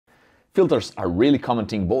Filters are really common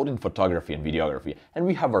thing both in photography and videography, and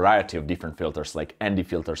we have a variety of different filters like ND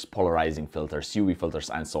filters, polarizing filters, UV filters,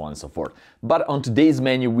 and so on and so forth. But on today's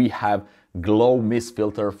menu we have Glow Mist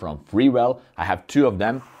filter from Freewell. I have two of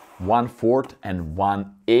them, 1/4 and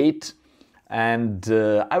 1/8, and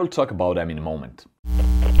I will talk about them in a moment.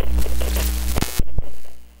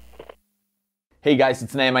 Hey guys,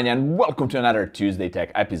 it's Nemanja and welcome to another Tuesday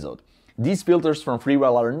Tech episode. These filters from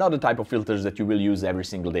Freewell are not the type of filters that you will use every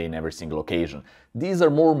single day in every single occasion. These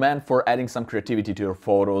are more meant for adding some creativity to your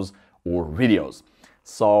photos or videos.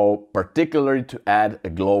 So particularly to add a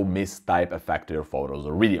glow mist type effect to your photos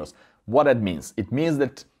or videos. What that means? It means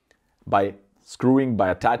that by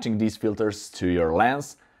attaching these filters to your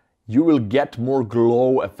lens, you will get more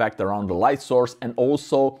glow effect around the light source, and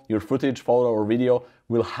also your footage, photo or video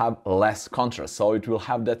will have less contrast. So it will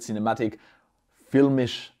have that cinematic,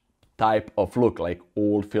 filmish type of look, like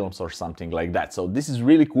old films or something like that. So this is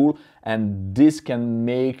really cool, and this can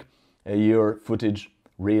make your footage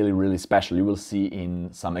really special. You will see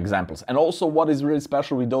in some examples. And also what is really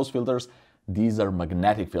special with those filters, these are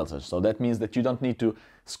magnetic filters. So that means that you don't need to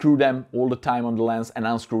screw them all the time on the lens and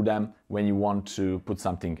unscrew them when you want to put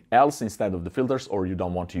something else instead of the filters, or you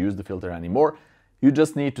don't want to use the filter anymore. You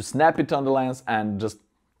just need to snap it on the lens and just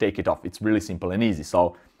take it off. It's really simple and easy.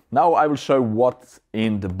 So now I will show what's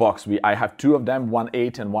in the box. I have two of them,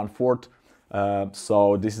 1/8 and 1/4.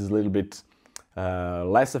 So this is a little bit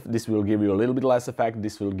less. This will give you a little bit less effect.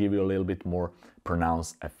 This will give you a little bit more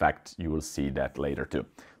pronounced effect. You will see that later too.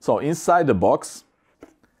 So inside the box,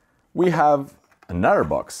 we have another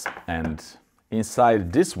box, and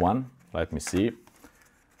inside this one, let me see,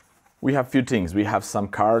 we have a few things. We have some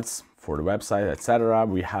cards for the website, etc.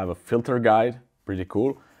 We have a filter guide, pretty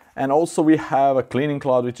cool. And also we have a cleaning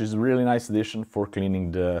cloth, which is a really nice addition for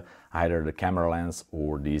cleaning either the camera lens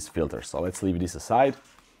or these filters. So let's leave this aside.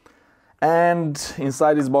 And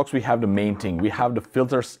inside this box we have the main thing. We have the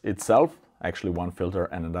filters itself, actually one filter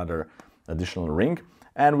and another additional ring.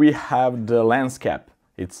 And we have the lens cap.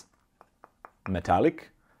 It's metallic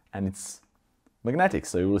and it's magnetic,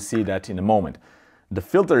 so you will see that in a moment. The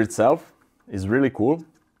filter itself is really cool.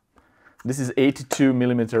 This is 82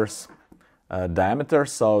 millimeters diameter,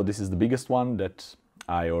 so this is the biggest one that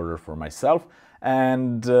I ordered for myself,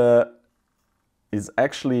 and is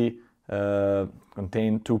actually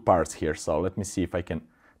contain two parts here. So let me see if I can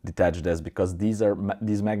detach this, because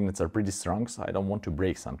these magnets are pretty strong, so I don't want to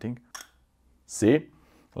break something. See,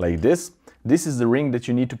 like this. This is the ring that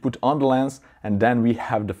you need to put on the lens, and then we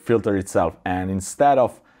have the filter itself. And instead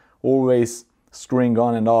of always screwing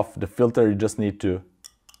on and off the filter, you just need to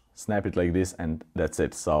snap it like this, and that's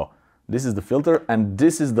it. So this is the filter, and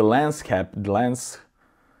this is the lens cap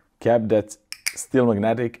that's still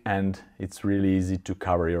magnetic, and it's really easy to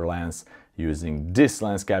cover your lens using this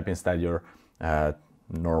lens cap instead of your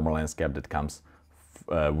normal lens cap that comes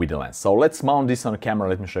with the lens. So let's mount this on the camera.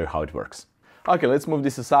 Let me show you how it works. Okay, let's move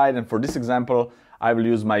this aside, and for this example I will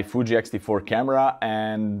use my Fuji X-T4 camera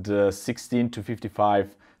and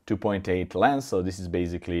 16-55 2.8 lens. So this is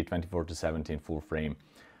basically 24-17 full frame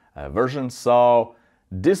version. So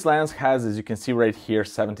this lens has, as you can see right here,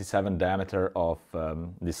 77 diameter of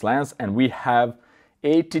this lens, and we have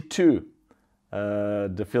 82.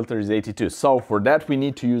 The filter is 82. So for that we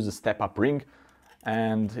need to use a step-up ring,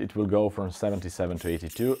 and it will go from 77 to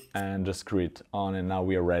 82, and just screw it on, and now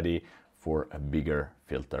we are ready for a bigger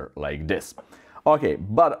filter like this. Okay,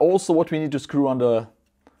 but also what we need to screw on the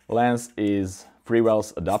lens is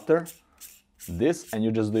Freewell's adapter. This, and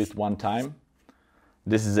you just do it one time.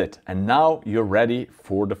 This is it, and now you're ready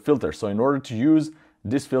for the filter. So in order to use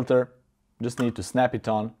this filter, just need to snap it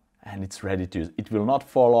on, and it's ready to use. It will not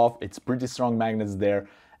fall off. It's pretty strong magnets there,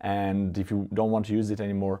 and if you don't want to use it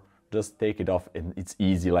anymore, just take it off, and it's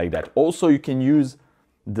easy like that. Also, you can use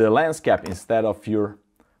the lens cap instead of your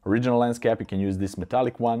original lens cap. You can use this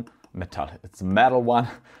metallic one. It's a metal one,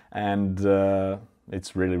 and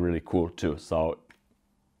it's really cool too. So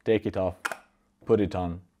take it off, put it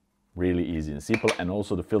on. Really easy and simple. And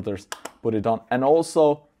also the filters, put it on, and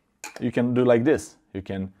also you can do like this. You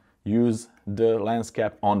can use the lens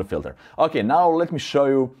cap on the filter. Okay, now let me show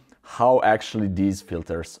you how actually these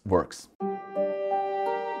filters works.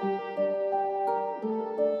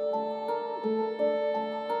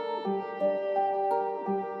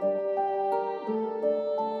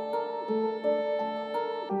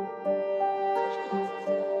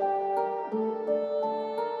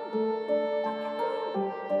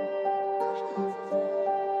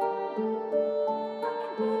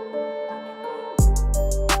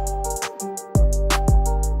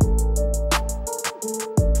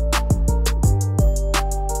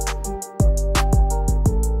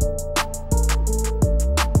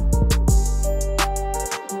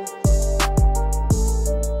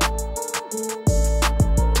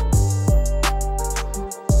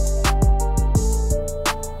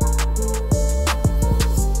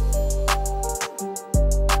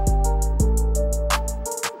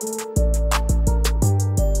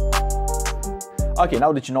 Okay,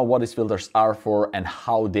 now that you know what these filters are for and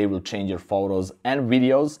how they will change your photos and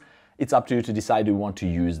videos, it's up to you to decide if you want to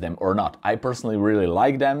use them or not. I personally really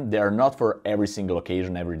like them. They are not for every single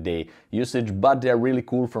occasion, everyday usage, but they're really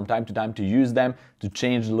cool from time to time to use them to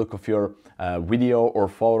change the look of your video or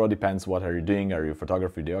photo, depends what are you doing, are you a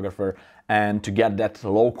photographer, videographer, and to get that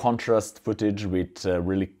low contrast footage with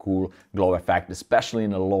really cool glow effect, especially in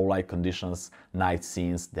the low light conditions, night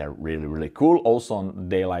scenes, they're really cool. Also on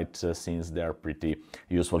daylight scenes, they're pretty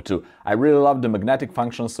useful too. I really love the magnetic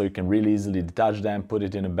function, so you can really easily detach them, put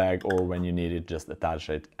it in a bag, or when you need it, just attach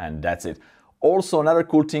it and that's it. Also, another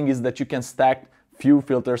cool thing is that you can stack few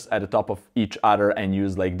filters at the top of each other and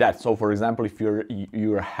use like that. So for example, if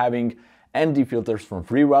you're having ND filters from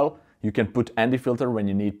Freewell, you can put ND filter when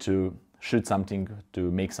you need to shoot something, to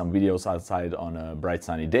make some videos outside on a bright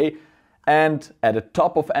sunny day. And at the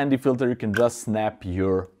top of ND filter, you can just snap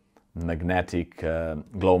your magnetic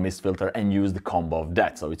glow mist filter and use the combo of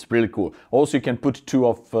that. So it's really cool. Also, you can put two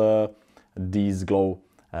of these glow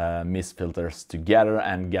mist filters together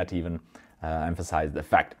and get even emphasized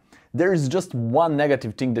effect. There is just one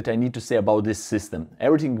negative thing that I need to say about this system.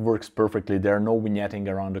 Everything works perfectly, there are no vignetting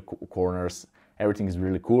around the corners, everything is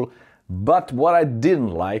really cool. But what I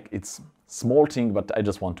didn't like, it's a small thing, but I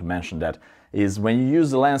just want to mention that, is when you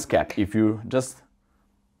use the lens cap, if you just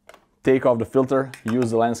take off the filter,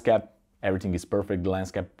 use the lens cap, everything is perfect, the lens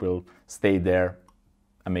cap will stay there,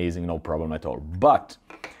 amazing, no problem at all. But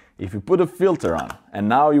if you put a filter on, and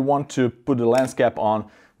now you want to put the lens cap on,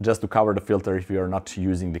 just to cover the filter if you are not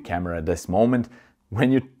using the camera at this moment.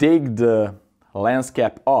 When you take the lens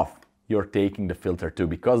cap off, you're taking the filter too,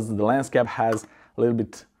 because the lens cap has a little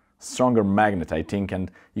bit stronger magnet, I think, and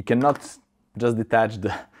you cannot just detach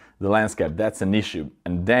the lens cap. That's an issue.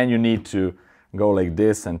 And then you need to go like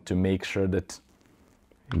this and to make sure that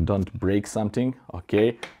you don't break something,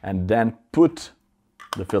 okay? And then put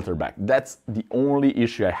the filter back. That's the only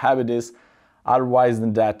issue I have with this. Otherwise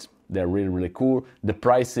than that, they're really cool. The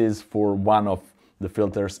prices for one of the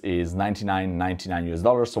filters is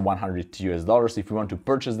 $99 US, so $100 US. If you want to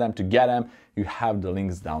purchase them, to get them, you have the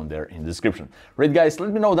links down there in the description. Right guys,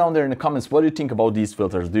 let me know down there in the comments what do you think about these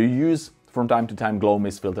filters. Do you use from time to time glow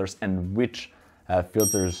mist filters, and which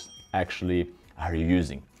filters actually are you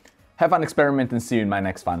using? Have fun experimenting and see you in my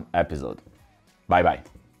next fun episode. Bye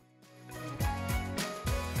bye.